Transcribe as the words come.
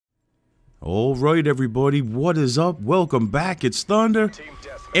Alright everybody, what is up? Welcome back, it's Thunder.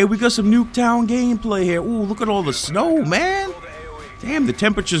 Hey, we got some Nuketown gameplay here. Ooh, look at all the snow, man. Damn, the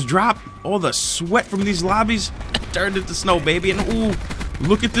temperatures dropped. All the sweat from these lobbies turned into snow, baby. And ooh,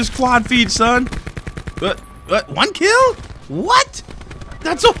 look at this quad feed, son. What? One kill? What?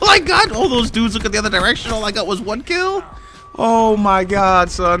 That's all I got? All those dudes look at the other direction. All I got was one kill? Oh my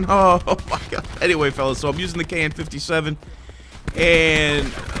god, son. Oh my god. Anyway, fellas, so I'm using the KN-57.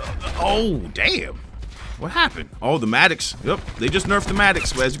 And... oh, damn. What happened? Oh, the Maddox. Yep, they just nerfed the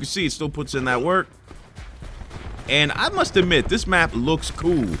Maddox. But as you can see, it still puts in that work. And I must admit, this map looks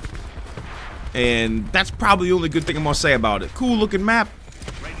cool. And that's probably the only good thing I'm going to say about it. Cool looking map.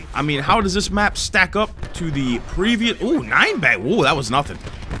 I mean, how does this map stack up to the previous... ooh, 9-bang. Ooh, that was nothing.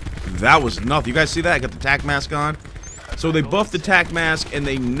 That was nothing. You guys see that? I got the tac mask on. So they buffed the tac mask and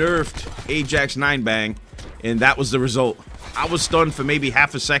they nerfed Ajax 9-bang. And that was the result. I was stunned for maybe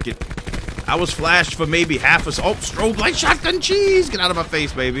half a second. I was flashed for maybe half a... oh, strobe light shotgun cheese! Get out of my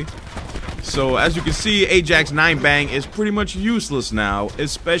face, baby. So, as you can see, Ajax 9-bang is pretty much useless now,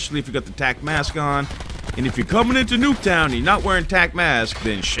 especially if you got the tac mask on. And if you're coming into Nuketown and you're not wearing tac mask,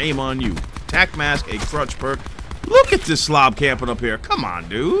 then shame on you. Tac mask, a crutch perk. Look at this slob camping up here. Come on,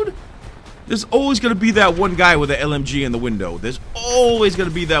 dude. There's always going to be that one guy with an LMG in the window. There's always going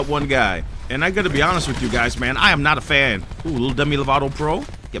to be that one guy. And I got to be honest with you guys, man. I am not a fan. Ooh, little Demi Lovato Pro.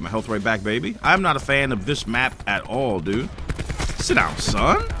 Get my health right back, baby. I'm not a fan of this map at all, dude. Sit down,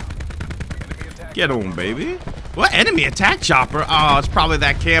 son. Get on, baby. What? Enemy attack chopper? Oh, it's probably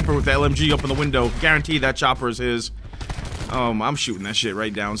that camper with the LMG up in the window. Guaranteed that chopper is his. I'm shooting that shit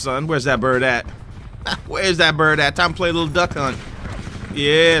right down, son. Where's that bird at? Where's that bird at? Time to play a little duck hunt.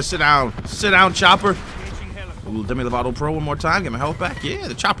 Yeah, sit down. Sit down, chopper. A little Demi Lovato Pro one more time. Get my health back. Yeah,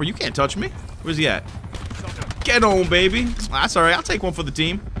 the chopper. You can't touch me. Where's he at? Get on, baby. That's alright. I'll take one for the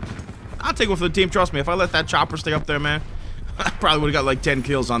team. I'll take one for the team. Trust me. If I let that chopper stay up there, man, I probably would have got like 10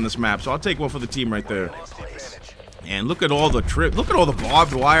 kills on this map. So I'll take one for the team right there. And look at all the trip. Look at all the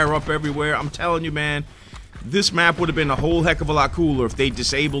barbed wire up everywhere. I'm telling you, man. This map would have been a whole heck of a lot cooler if they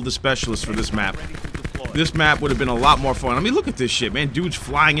disabled the specialists for this map. This map would have been a lot more fun. I mean, look at this shit, man. Dudes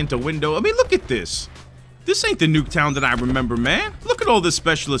flying into window. I mean, look at this. This ain't the Nuketown that I remember, man. Look at all this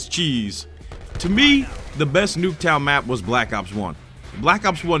specialist cheese. To me, the best Nuketown map was Black Ops 1. Black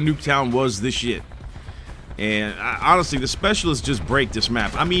Ops 1 Nuketown was the shit. And honestly, the specialists just break this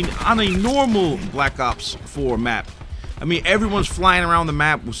map. I mean, on a normal Black Ops 4 map, I mean, everyone's flying around the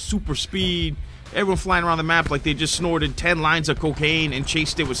map with super speed. Everyone flying around the map like they just snorted 10 lines of cocaine and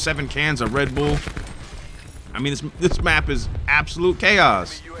chased it with 7 cans of Red Bull. I mean, this map is absolute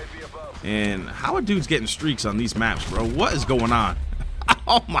chaos. And how are dudes getting streaks on these maps, bro? What is going on?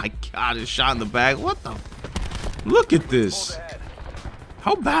 Oh my god, it's shot in the back. What the? Look at this.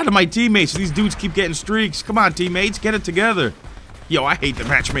 How bad are my teammates? These dudes keep getting streaks. Come on, teammates, get it together. Yo, I hate the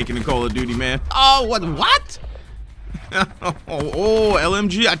matchmaking in Call of Duty, man. Oh, what? Oh,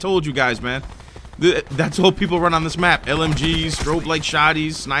 LMG. I told you guys, man. That's all people run on this map. LMGs, strobe light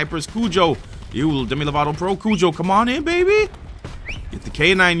shotties, snipers. Cujo. You little Demi Lovato Pro. Cujo, come on in, baby. Get the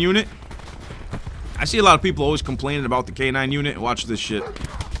K9 unit. I see a lot of people always complaining about the K9 unit. Watch this shit.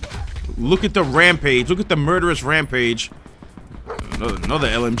 Look at the rampage. Look at the murderous rampage. Another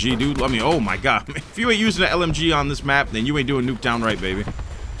LMG, dude. I mean, oh my god. If you ain't using an LMG on this map, then you ain't doing Nuketown right, baby.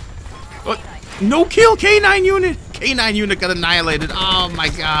 No kill K9 unit. K9 unit got annihilated. Oh my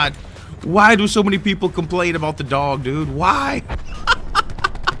god. Why do so many people complain about the dog, dude? Why?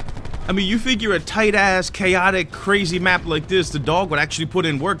 I mean, you figure a tight-ass, chaotic, crazy map like this, the dog would actually put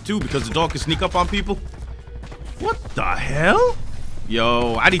in work, too, because the dog can sneak up on people? What the hell?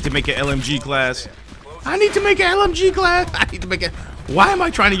 Yo, I need to make an LMG class. I need to make an LMG class. I need to make it. Why am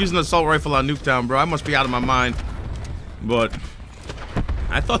I trying to use an assault rifle on Nuketown, bro? I must be out of my mind. But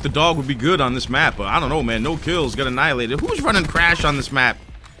I thought the dog would be good on this map, but I don't know, man. No kills, got annihilated. Who's running Crash on this map?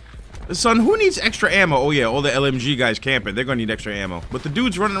 Son, who needs extra ammo? Oh yeah, all the LMG guys camping. They're gonna need extra ammo. But the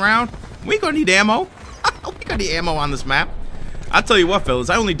dudes running around, we gonna need ammo. We gonna need ammo on this map. I'll tell you what, fellas,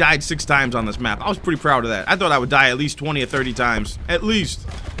 I only died 6 times on this map. I was pretty proud of that. I thought I would die at least 20 or 30 times. At least.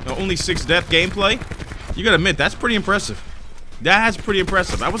 You know, only 6 death gameplay. You gotta admit, that's pretty impressive. That's pretty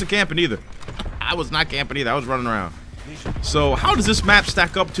impressive. I wasn't camping either. I was not camping either. I was running around. So, how does this map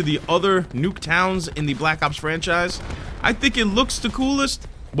stack up to the other Nuketowns in the Black Ops franchise? I think it looks the coolest,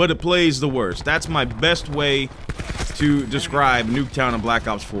 but it plays the worst. That's my best way to describe Nuketown and Black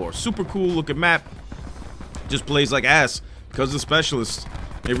Ops 4. Super cool looking map. Just plays like ass because of the specialists.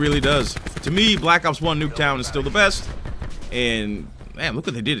 It really does. To me, Black Ops 1 Nuketown is still the best. And, man, look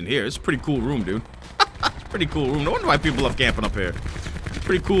what they did in here. It's a pretty cool room, dude. It's a pretty cool room. No wonder why people love camping up here. It's a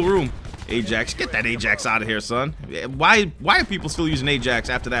pretty cool room. Ajax, get that Ajax out of here, son. Why are people still using Ajax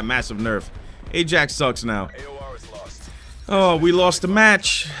after that massive nerf? Ajax sucks now. Oh, we lost the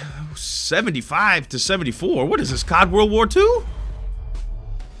match. 75 to 74. What is this, COD World War II?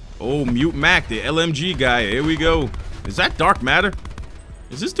 Oh, Mute Mac, the LMG guy. Here we go. Is that Dark Matter?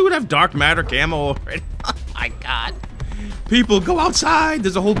 Does this dude have Dark Matter camo already? Oh my god. People, go outside.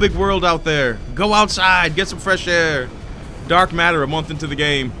 There's a whole big world out there. Go outside. Get some fresh air. Dark Matter a month into the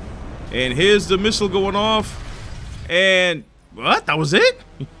game. And here's the missile going off. And what? That was it?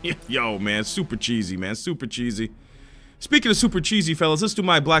 Yo, man. Super cheesy, man. Super cheesy. Speaking of super cheesy, fellas, let's do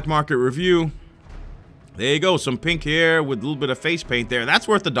my black market review. There you go. Some pink hair with a little bit of face paint there. That's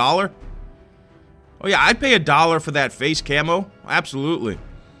worth $1. Oh, yeah. I'd pay $1 for that face camo. Absolutely.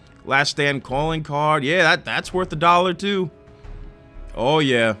 Last Stand calling card. Yeah, that's worth $1 too. Oh,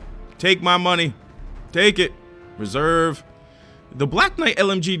 yeah. Take my money. Take it. Reserve. The Black Knight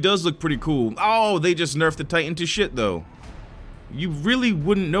LMG does look pretty cool. Oh, they just nerfed the Titan to shit, though. You really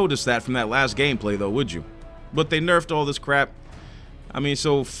wouldn't notice that from that last gameplay, though, would you? But they nerfed all this crap. I mean,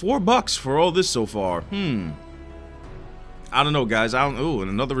 so $4 for all this so far. I don't know, guys. Ooh, and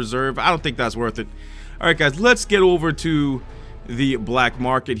another reserve. I don't think that's worth it. All right, guys, let's get over to the black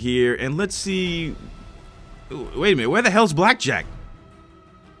market here, and let's see. Ooh, wait a minute. Where the hell's Blackjack?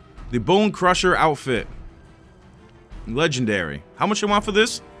 The Bone Crusher outfit. Legendary. How much you want for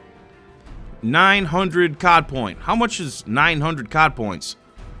this? 900 COD point. How much is 900 COD points?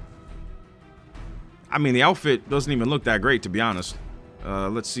 I mean, the outfit doesn't even look that great, to be honest.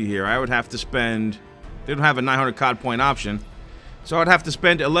 Let's see here. I would have to spend... They don't have a 900 COD point option. So I'd have to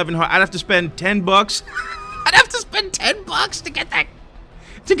spend 1,100... I'd have to spend $10. I'd have to spend $10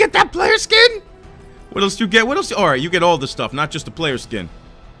 to get that player skin? What else do you get? What else? Alright, you get all the stuff, not just the player skin.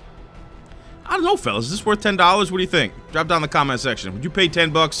 I don't know, fellas. Is this worth $10? What do you think? Drop down in the comment section. Would you pay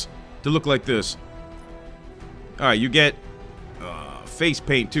 $10 to look like this? Alright, you get face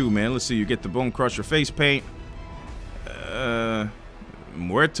paint too, man. Let's see. You get the Bone Crusher face paint.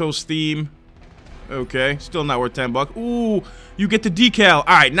 Muertos theme. Okay, still not worth $10. Ooh, you get the decal.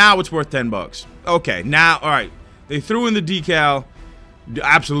 Alright, now it's worth $10. Okay, now, alright. They threw in the decal.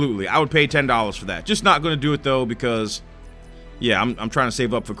 Absolutely. I would pay $10 for that. Just not going to do it, though, because... Yeah, I'm trying to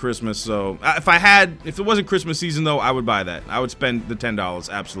save up for Christmas, so... If it wasn't Christmas season, though, I would buy that. I would spend the $10,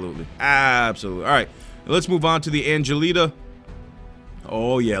 absolutely. Absolutely. Alright, let's move on to the Angelita.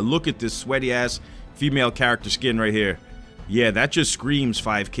 Oh, yeah, look at this sweaty-ass female character skin right here. Yeah, that just screams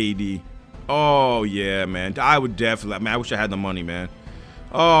 5KD. Oh, yeah, man. I would definitely... Man, I wish I had the money, man.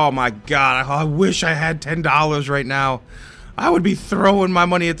 Oh, my God. I wish I had $10 right now. I would be throwing my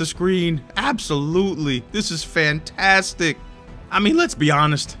money at the screen. Absolutely. This is fantastic. I mean, let's be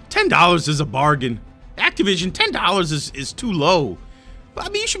honest. $10 is a bargain. Activision, $10 is too low. I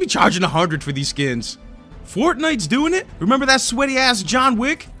mean, you should be charging $100 for these skins. Fortnite's doing it? Remember that sweaty-ass John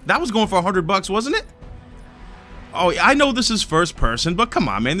Wick? That was going for $100, wasn't it? Oh, I know this is first person, but come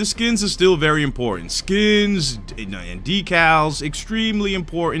on, man. The skins are still very important. Skins and decals, extremely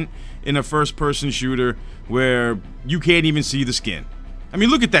important in a first-person shooter where you can't even see the skin. I mean,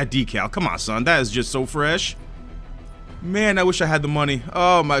 look at that decal. Come on, son. That is just so fresh. Man, I wish I had the money.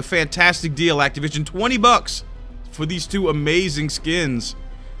 Oh, my fantastic deal, Activision. $20 for these two amazing skins.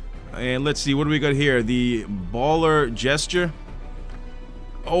 And let's see, what do we got here? The baller gesture.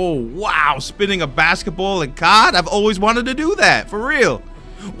 Oh, wow. Spinning a basketball in COD? I've always wanted to do that, for real.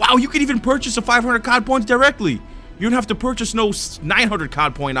 Wow, you can even purchase a 500 COD points directly. You don't have to purchase no 900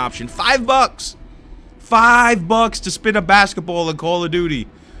 COD point option. $5. $5 to spin a basketball in Call of Duty.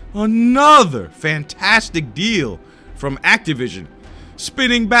 Another fantastic deal from Activision.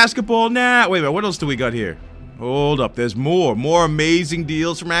 Spinning basketball now. Wait a minute, what else do we got here? Hold up, there's more amazing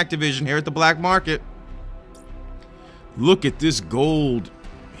deals from Activision here at the black market. Look at this gold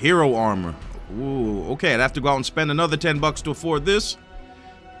hero armor. Ooh, okay, I'd have to go out and spend another $10 to afford this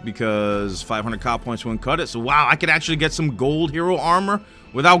because 500 COD points wouldn't cut it. So wow, I could actually get some gold hero armor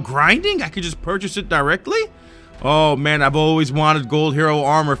without grinding? I could just purchase it directly? Oh man, I've always wanted gold hero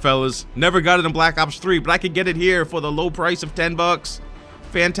armor, fellas. Never got it in Black Ops 3, but I could get it here for the low price of $10.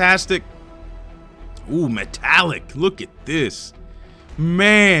 Fantastic. Ooh, metallic. Look at this.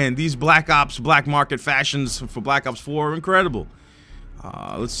 Man, these Black Ops black market fashions for Black Ops 4 are incredible.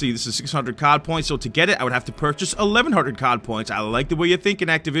 Let's see, this is 600 COD points, so to get it, I would have to purchase 1,100 COD points. I like the way you're thinking,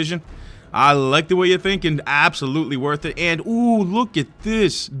 Activision. I like the way you're thinking. Absolutely worth it. And, ooh, look at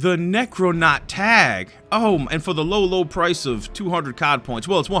this. The Necronaut tag. Oh, and for the low price of 200 COD points.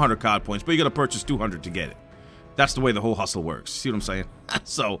 Well, it's 100 COD points, but you gotta purchase 200 to get it. That's the way the whole hustle works. See what I'm saying?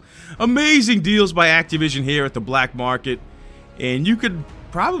 So, amazing deals by Activision here at the black market. And you could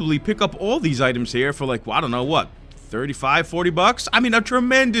probably pick up all these items here for like, well, I don't know, what, 35, 40 bucks? I mean, a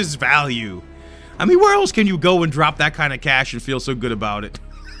tremendous value. I mean, where else can you go and drop that kind of cash and feel so good about it?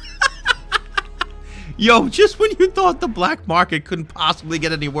 Yo, just when you thought the black market couldn't possibly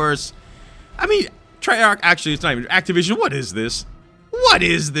get any worse. I mean, Treyarch, actually, it's not even Activision. What is this? What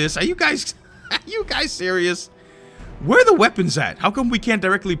is this? Are you guys serious? Where are the weapons at? How come we can't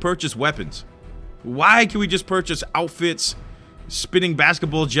directly purchase weapons? Why can we just purchase outfits, spinning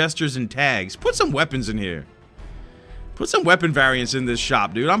basketball gestures, and tags? Put some weapons in here. Put some weapon variants in this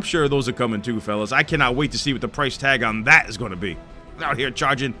shop, dude. I'm sure those are coming too, fellas. I cannot wait to see what the price tag on that is going to be. I'm out here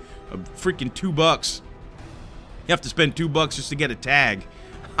charging a freaking $2. You have to spend $2 just to get a tag.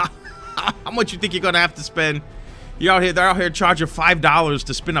 How much you think you're going to have to spend? They're out here charging $5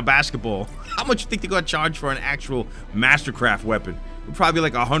 to spin a basketball. How much you think they're going to charge for an actual Mastercraft weapon? Probably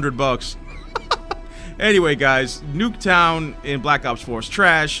like $100. Anyway, guys, Nuketown in Black Ops 4 is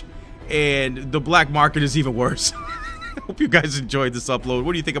trash, and the black market is even worse. Hope you guys enjoyed this upload.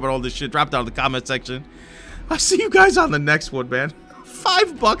 What do you think about all this shit? Drop down in the comment section. I'll see you guys on the next one, man.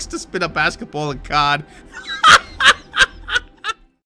 $5 to spin a basketball in COD.